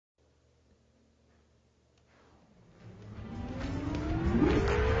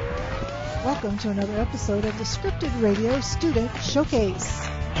welcome to another episode of the Scripted Radio Student Showcase.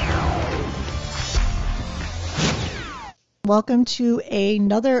 Welcome to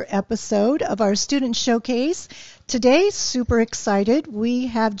another episode of our Student Showcase. Today, super excited, we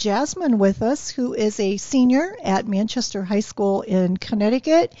have Jasmine with us, who is a senior at Manchester High School in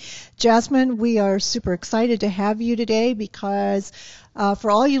Connecticut. Jasmine, we are super excited to have you today because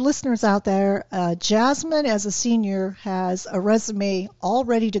for all you listeners out there, Jasmine, as a senior, has a resume all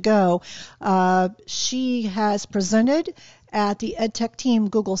ready to go. She has presented at the EdTech Team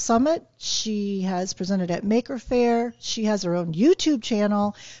Google Summit. She has presented at Maker Faire. She has her own YouTube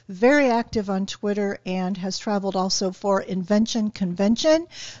channel, very active on Twitter, and has traveled also for Invention Convention.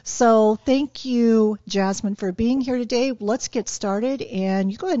 So thank you, Jasmine, for being here today. Let's get started, and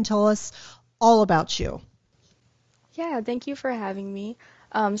you go ahead and tell us all about you. Yeah, thank you for having me.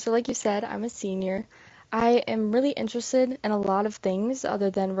 So like you said, I'm a senior. I am really interested in a lot of things other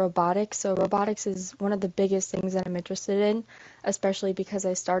than robotics. So robotics is one of the biggest things that I'm interested in, especially because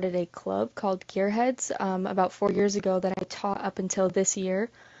I started a club called Gearheads about 4 years ago that I taught up until this year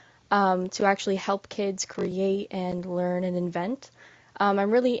to actually help kids create and learn and invent. I'm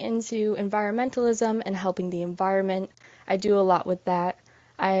really into environmentalism and helping the environment. I do a lot with that.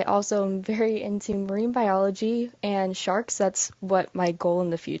 I also am very into marine biology and sharks. That's what my goal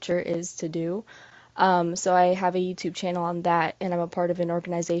in the future is to do. So I have a YouTube channel on that, and I'm a part of an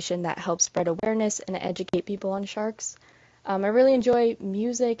organization that helps spread awareness and educate people on sharks. I really enjoy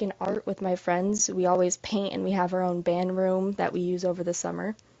music and art with my friends. We always paint, and we have our own band room that we use over the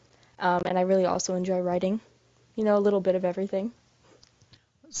summer. And I really also enjoy writing, a little bit of everything.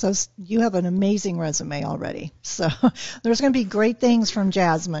 So you have an amazing resume already. So there's going to be great things from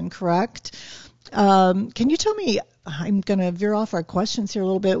Jasmine, correct? Can you tell me, I'm going to veer off our questions here a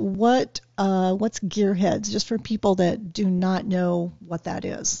little bit, what's Gearheads, just for people that do not know what that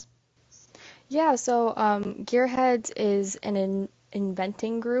is? Yeah, so Gearheads is an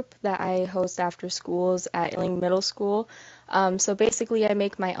inventing group that I host after schools at Illing Middle School. So basically I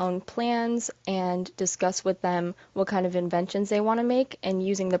make my own plans and discuss with them what kind of inventions they want to make, and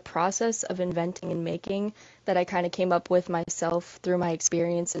using the process of inventing and making that I kind of came up with myself through my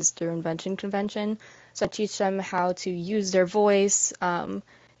experiences through Invention Convention. So I teach them how to use their voice,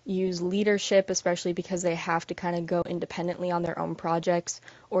 use leadership, especially because they have to kind of go independently on their own projects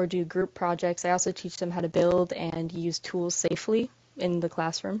or do group projects. I also teach them how to build and use tools safely in the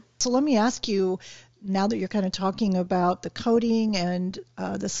classroom. So let me ask you, now that you're kind of talking about the coding and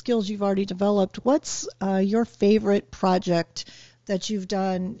the skills you've already developed, what's your favorite project that you've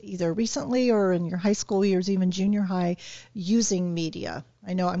done either recently or in your high school years, even junior high, using media?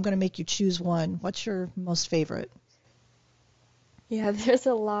 I know I'm going to make you choose one. What's your most favorite? Yeah, there's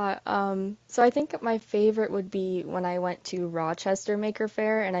a lot. So I think my favorite would be when I went to Rochester Maker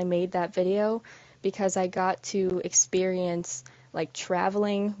Faire and I made that video, because I got to experience like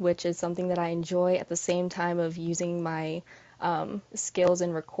traveling, which is something that I enjoy, at the same time of using my skills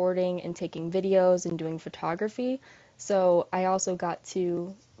in recording and taking videos and doing photography. So I also got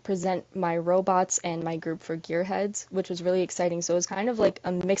to present my robots and my group for Gearheads, which was really exciting. So it was kind of like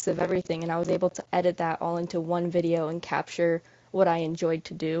a mix of everything, and I was able to edit that all into one video and capture what I enjoyed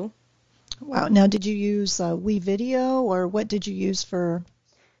to do. Wow. Now, did you use WeVideo, or what did you use for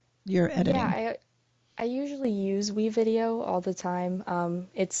your editing? Yeah, I usually use WeVideo all the time.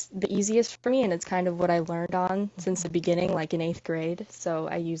 It's the easiest for me, and it's kind of what I learned on since the beginning, like in 8th grade. So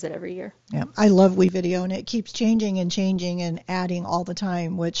I use it every year. Yeah, I love WeVideo, and it keeps changing and adding all the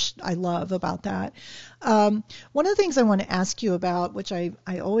time, which I love about that. One of the things I want to ask you about, which I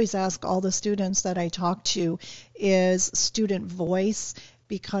always ask all the students that I talk to, is student voice,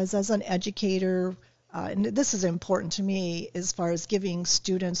 because as an educator, and this is important to me as far as giving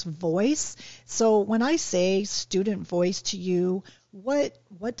students voice. So when I say student voice to you, what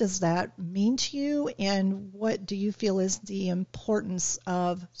does that mean to you, and what do you feel is the importance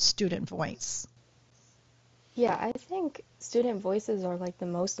of student voice? Yeah, I think student voices are like the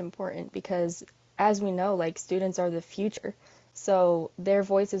most important because, as we know, like students are the future. So their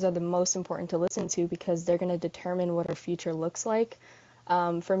voices are the most important to listen to because they're going to determine what our future looks like.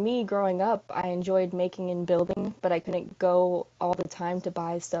 For me, growing up, I enjoyed making and building, but I couldn't go all the time to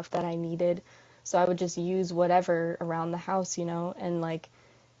buy stuff that I needed. So I would just use whatever around the house, and like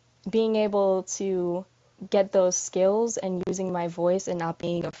being able to get those skills and using my voice and not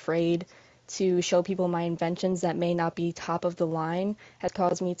being afraid to show people my inventions that may not be top of the line has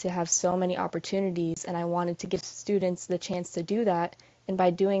caused me to have so many opportunities, and I wanted to give students the chance to do that. And by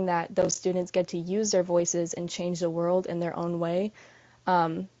doing that, those students get to use their voices and change the world in their own way.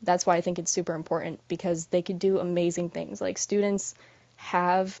 That's why I think it's super important, because they could do amazing things. Like students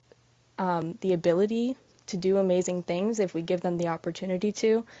have the ability to do amazing things if we give them the opportunity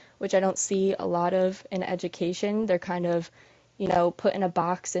to, which I don't see a lot of in education. They're kind of, put in a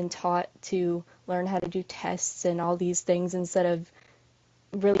box and taught to learn how to do tests and all these things instead of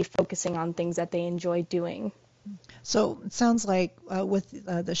really focusing on things that they enjoy doing. So it sounds like with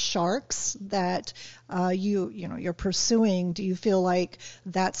the sharks that you're pursuing, do you feel like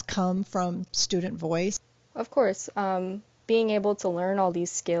that's come from student voice? Of course, being able to learn all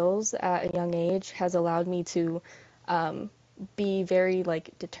these skills at a young age has allowed me to be very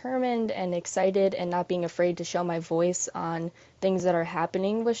determined and excited and not being afraid to show my voice on things that are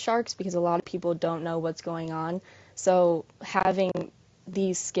happening with sharks because a lot of people don't know what's going on. So having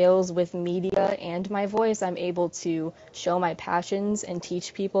these skills with media and my voice, I'm able to show my passions and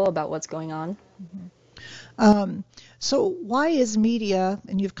teach people about what's going on. So why is media,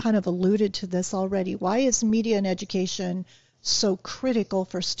 and you've kind of alluded to this already, why is media in education so critical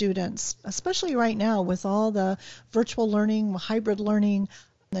for students, especially right now with all the virtual learning, hybrid learning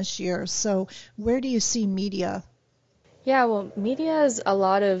this year? So where do you see media? Yeah, well, media is a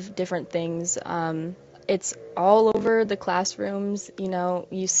lot of different things. It's all over the classrooms.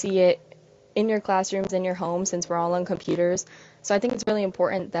 You see it in your classrooms, in your home, since we're all on computers. So I think it's really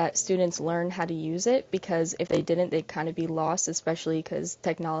important that students learn how to use it because if they didn't, they'd kind of be lost, especially because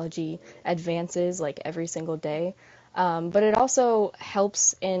technology advances every single day. But it also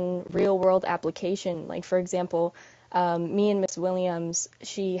helps in real world application. Like, for example, me and Miss Williams,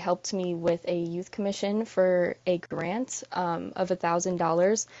 she helped me with a youth commission for a grant of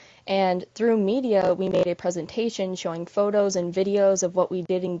 $1,000. And through media, we made a presentation showing photos and videos of what we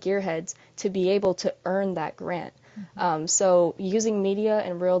did in Gearheads to be able to earn that grant. So using media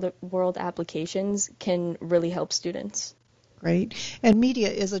and real world applications can really help students. Great. And media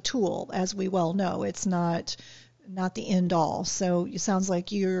is a tool, as we well know. It's not the end all. So it sounds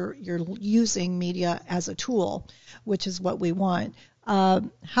like you're using media as a tool, which is what we want.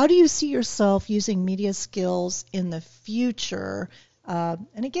 How do you see yourself using media skills in the future?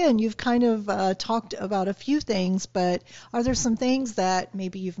 And again, you've kind of talked about a few things, but are there some things that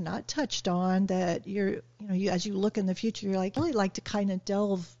maybe you've not touched on that as you look in the future, you're like, really like to kind of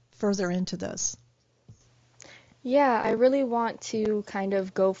delve further into this? Yeah, I really want to kind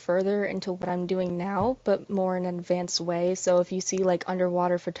of go further into what I'm doing now, but more in an advanced way. So if you see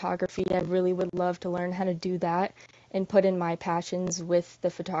underwater photography, I really would love to learn how to do that and put in my passions with the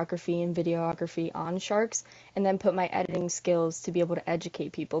photography and videography on sharks, and then put my editing skills to be able to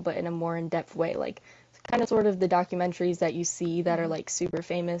educate people, but in a more in-depth way, kind of sort of the documentaries that you see that are super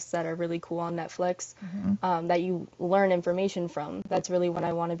famous, that are really cool on Netflix, that you learn information from. That's really what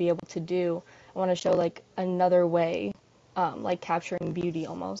I want to be able to do. I want to show another way, capturing beauty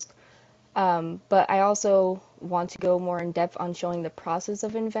almost. But I also want to go more in depth on showing the process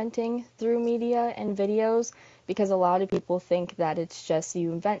of inventing through media and videos, because a lot of people think that it's just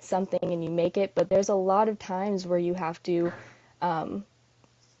you invent something and you make it, but there's a lot of times where you have to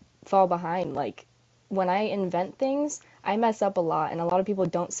fall behind. When I invent things, I mess up a lot, and a lot of people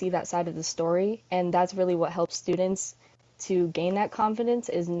don't see that side of the story, and that's really what helps students to gain that confidence,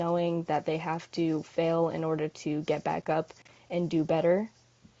 is knowing that they have to fail in order to get back up and do better.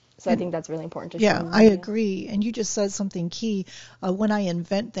 So I think that's really important to show. Yeah, I agree. And you just said something key. When I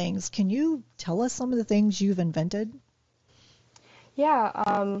invent things, can you tell us some of the things you've invented?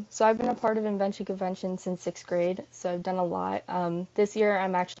 Yeah, so I've been a part of Invention Convention since 6th grade, so I've done a lot. This year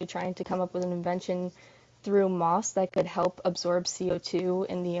I'm actually trying to come up with an invention through moss that could help absorb CO2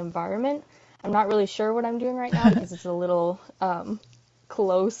 in the environment. I'm not really sure what I'm doing right now because it's a little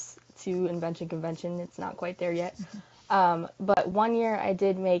close to Invention Convention. It's not quite there yet. But one year I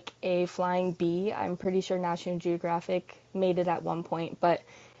did make a flying bee. I'm pretty sure National Geographic made it at one point, but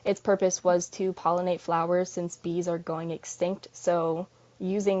its purpose was to pollinate flowers since bees are going extinct. So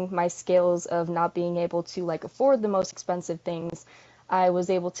using my skills of not being able to afford the most expensive things, I was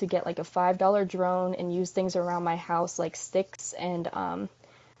able to get a $5 drone and use things around my house like sticks, and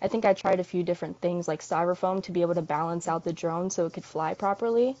I think I tried a few different things like styrofoam to be able to balance out the drone so it could fly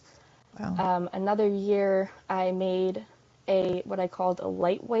properly. Wow. Another year I made what I called a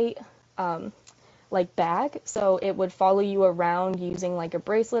lightweight bag, so it would follow you around using a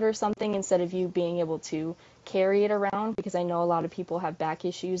bracelet or something instead of you being able to carry it around, because I know a lot of people have back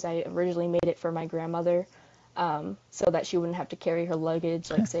issues. I originally made it for my grandmother, so that she wouldn't have to carry her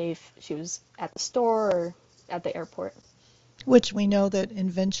luggage, say if she was at the store or at the airport. Which we know that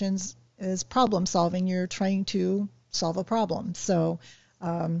inventions is problem solving. You're trying to solve a problem. So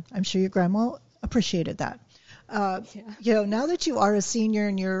I'm sure your grandma appreciated that. Yeah. Now that you are a senior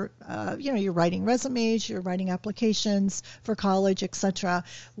and you're writing resumes, you're writing applications for college, etc.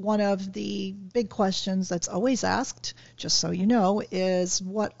 One of the big questions that's always asked, just so you know, is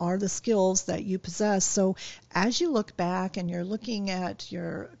what are the skills that you possess? So as you look back and you're looking at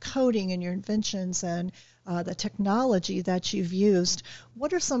your coding and your inventions and the technology that you've used,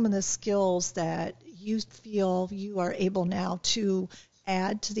 what are some of the skills that you feel you are able now to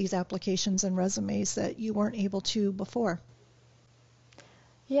add to these applications and resumes that you weren't able to before?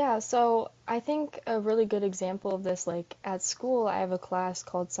 Yeah, so I think a really good example of this, like at school, I have a class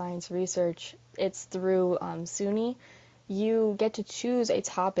called Science Research. It's through SUNY. You get to choose a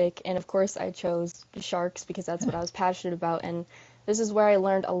topic, and of course, I chose sharks because that's what I was passionate about. And this is where I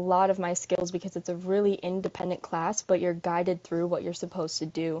learned a lot of my skills because it's a really independent class, but you're guided through what you're supposed to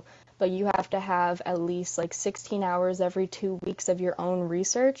do. But you have to have at least like 16 hours every 2 weeks of your own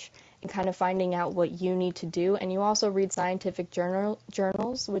research and kind of finding out what you need to do. And you also read scientific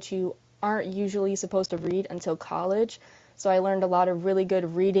journals, which you aren't usually supposed to read until college. So I learned a lot of really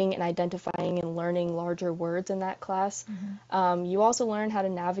good reading and identifying and learning larger words in that class. You also learn how to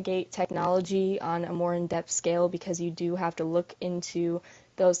navigate technology on a more in-depth scale because you do have to look into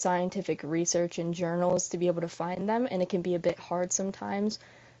those scientific research and journals to be able to find them, and it can be a bit hard sometimes.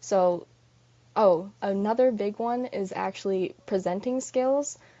 So, oh, another big one is actually presenting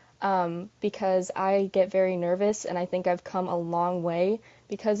skills, because I get very nervous, and I think I've come a long way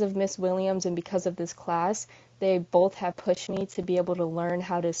because of Miss Williams and because of this class. They both have pushed me to be able to learn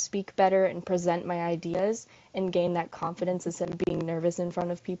how to speak better and present my ideas and gain that confidence instead of being nervous in front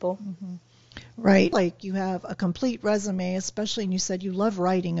of people. Right. Like you have a complete resume, especially, and you said you love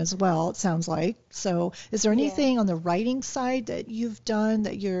writing as well, it sounds like. So is there Yeah. anything on the writing side that you've done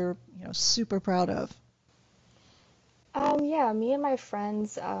that you're, super proud of? Yeah, me and my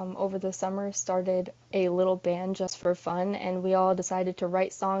friends over the summer started a little band just for fun, and we all decided to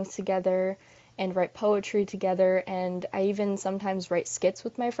write songs together and write poetry together. And I even sometimes write skits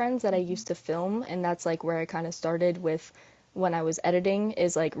with my friends that I used to film, and that's like where I kind of started with when I was editing,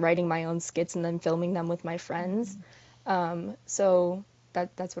 is like writing my own skits and then filming them with my friends. So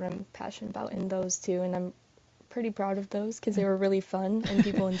that's what I'm passionate about in those two, and I'm pretty proud of those because they were really fun and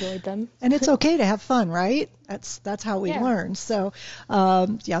people enjoyed them. And it's okay to have fun, right? That's how we Yeah. learn. So,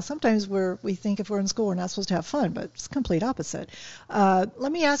 yeah, sometimes we think if we're in school we're not supposed to have fun, but it's complete opposite.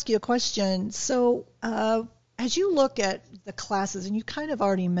 Let me ask you a question. So, as you look at the classes, and you kind of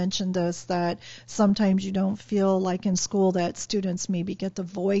already mentioned this, that sometimes you don't feel like in school that students maybe get the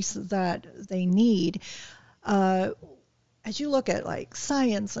voice that they need. Uh, as you look at like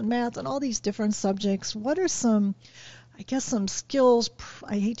science and math and all these different subjects, what are some, I guess, some skills?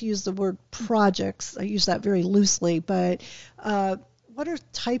 I hate to use the word projects. I use that very loosely, but what are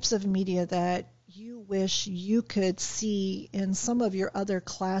types of media that you wish you could see in some of your other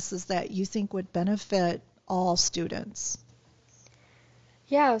classes that you think would benefit all students?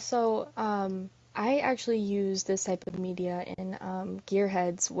 Yeah, so I actually use this type of media in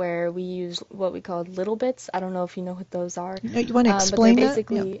Gearheads where we use what we call little bits. I don't know if you know what those are, You want to but they're explain that? Yeah.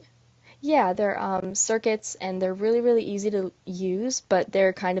 basically, yeah, they're circuits and they're really, really easy to use, but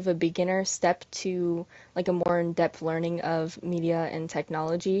they're kind of a beginner step to like a more in-depth learning of media and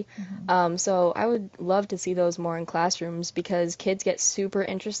technology. So I would love to see those more in classrooms because kids get super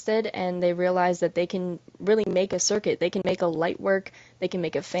interested and they realize that they can really make a circuit. They can make a light work, they can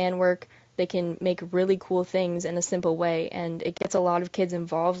make a fan work, they can make really cool things in a simple way, and it gets a lot of kids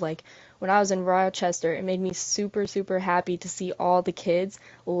involved. Like when I was in Rochester, it made me super, super happy to see all the kids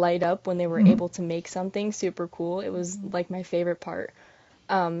light up when they were Mhm. able to make something super cool. It was like my favorite part.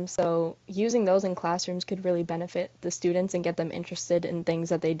 So using those in classrooms could really benefit the students and get them interested in things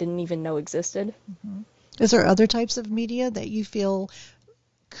that they didn't even know existed. Is there other types of media that you feel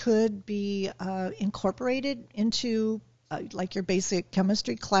could be incorporated into like your basic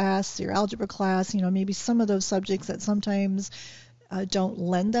chemistry class, your algebra class, maybe some of those subjects that sometimes don't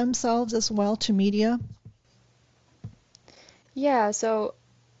lend themselves as well to media? Yeah, so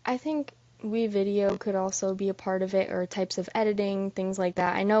I think WeVideo could also be a part of it, or types of editing, things like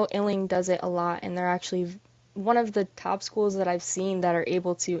that. I know Illing does it a lot, and they're actually one of the top schools that I've seen that are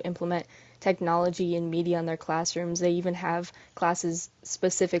able to implement technology and media in their classrooms. They even have classes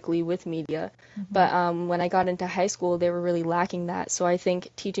specifically with media. But when I got into high school, they were really lacking that. So I think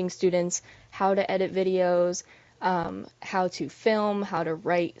teaching students how to edit videos, how to film, how to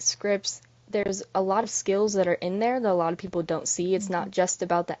write scripts, there's a lot of skills that are in there that a lot of people don't see. It's not just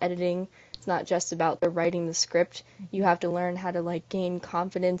about the editing. It's not just about the writing the script. You have to learn how to like gain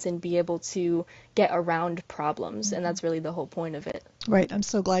confidence and be able to get around problems, and that's really the whole point of it. Right. I'm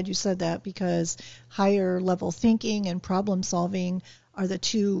so glad you said that, because higher level thinking and problem solving are the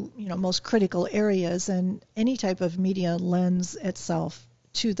two, most critical areas, and any type of media lends itself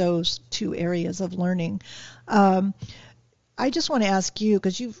to those two areas of learning. I just want to ask you,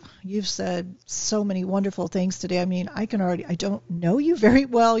 because you've said so many wonderful things today. I mean, I don't know you very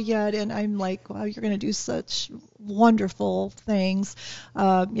well yet, and I'm like, wow, you're going to do such wonderful things. You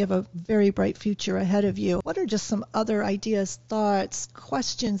have a very bright future ahead of you. What are just some other ideas, thoughts,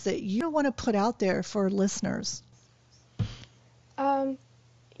 questions that you want to put out there for listeners?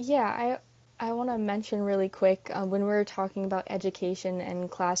 Yeah, I want to mention really quick when we were talking about education and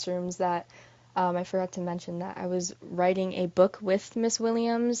classrooms that I forgot to mention that I was writing a book with Miss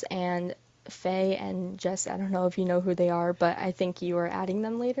Williams and Faye and Jess. I don't know if you know who they are, but I think you are adding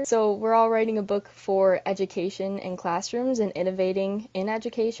them later. So we're all writing a book for education and classrooms and innovating in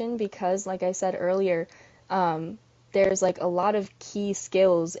education because, like I said earlier, there's like a lot of key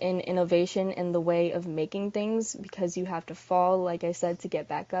skills in innovation in the way of making things, because you have to fall, like I said, to get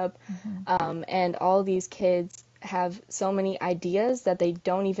back up. And all these kids have so many ideas that they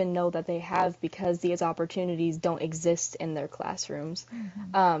don't even know that they have because these opportunities don't exist in their classrooms.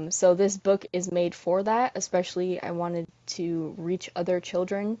 So this book is made for that. Especially I wanted to reach other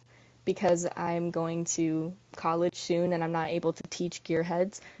children because I'm going to college soon and I'm not able to teach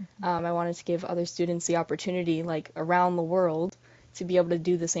gearheads. I wanted to give other students the opportunity, like around the world, to be able to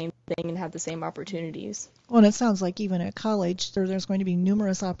do the same thing and have the same opportunities. Well, and it sounds like even at college, there's going to be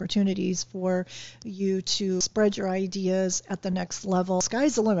numerous opportunities for you to spread your ideas at the next level.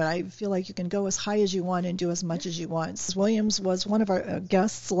 Sky's the limit. I feel like you can go as high as you want and do as much as you want. Mrs. Williams was one of our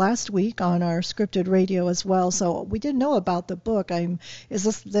guests last week on our scripted radio as well, so we didn't know about the book. Is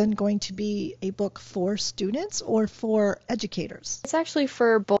this then going to be a book for students or for educators? It's actually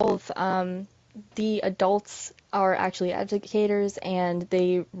for both. The adults are actually educators, and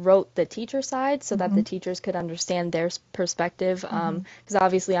they wrote the teacher side so that the teachers could understand their perspective. Because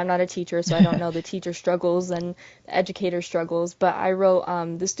obviously I'm not a teacher, so I don't know the teacher struggles and the educator struggles. But I wrote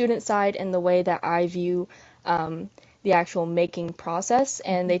the student side in the way that I view the actual making process,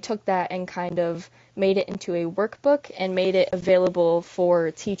 and they took that and kind of made it into a workbook and made it available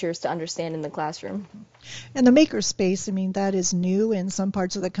for teachers to understand in the classroom. And the makerspace, I mean, that is new in some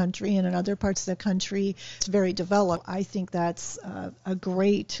parts of the country, and in other parts of the country, it's very developed. I think that's a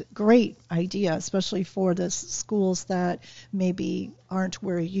great idea, especially for the schools that maybe aren't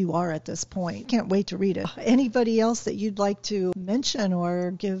where you are at this point. Can't wait to read it. Anybody else that you'd like to mention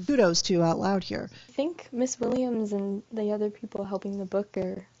or give kudos to out loud here? I think Miss Williams and the other people helping the book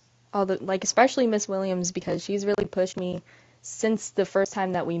are especially Miss Williams, because she's really pushed me since the first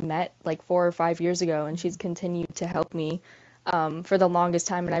time that we met, like 4 or 5 years ago, and she's continued to help me for the longest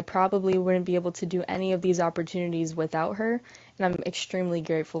time, and I probably wouldn't be able to do any of these opportunities without her, and I'm extremely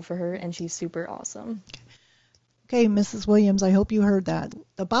grateful for her, and she's super awesome. Okay, Mrs. Williams, I hope you heard that.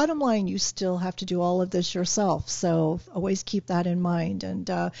 The bottom line, you still have to do all of this yourself, so always keep that in mind. And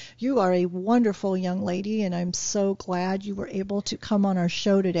you are a wonderful young lady, and I'm so glad you were able to come on our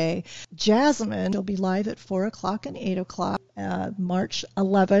show today. Jasmine will be live at 4 o'clock and 8 o'clock. March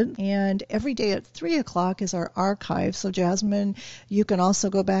 11th, and every day at 3 o'clock is our archive. So Jasmine, you can also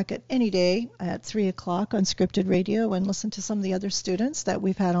go back at any day at 3 o'clock on Scripted Radio and listen to some of the other students that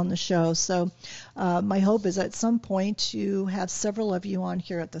we've had on the show. So my hope is at some point to have several of you on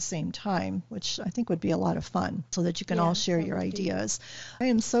here at the same time, which I think would be a lot of fun, so that you can all share your ideas. I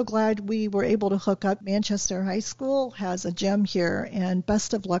am so glad we were able to hook up. Manchester High School has a gem here, and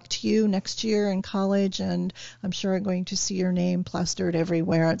best of luck to you next year in college, and I'm sure I'm going to see your name plastered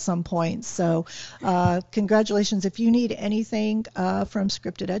everywhere at some point. So congratulations. If you need anything from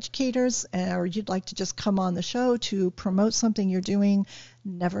Scripted Educators, or you'd like to just come on the show to promote something you're doing,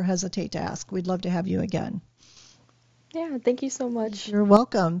 never hesitate to ask. We'd love to have you again. Yeah, thank you so much. You're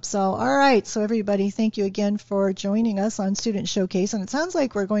welcome. So, all right. So, everybody, thank you again for joining us on Student Showcase. And it sounds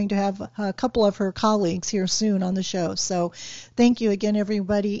like we're going to have a couple of her colleagues here soon on the show. So, thank you again,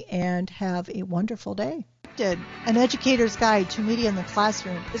 everybody, and have a wonderful day. An Educator's Guide to Media in the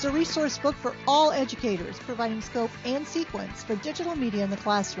Classroom is a resource book for all educators, providing scope and sequence for digital media in the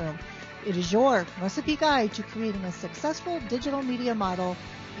classroom. It is your recipe guide to creating a successful digital media model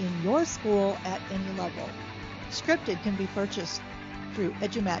in your school at any level. Scripted can be purchased through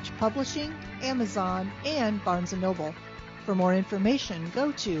EduMatch Publishing, Amazon, and Barnes & Noble. For more information,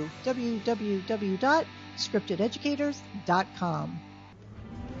 go to www.scriptededucators.com.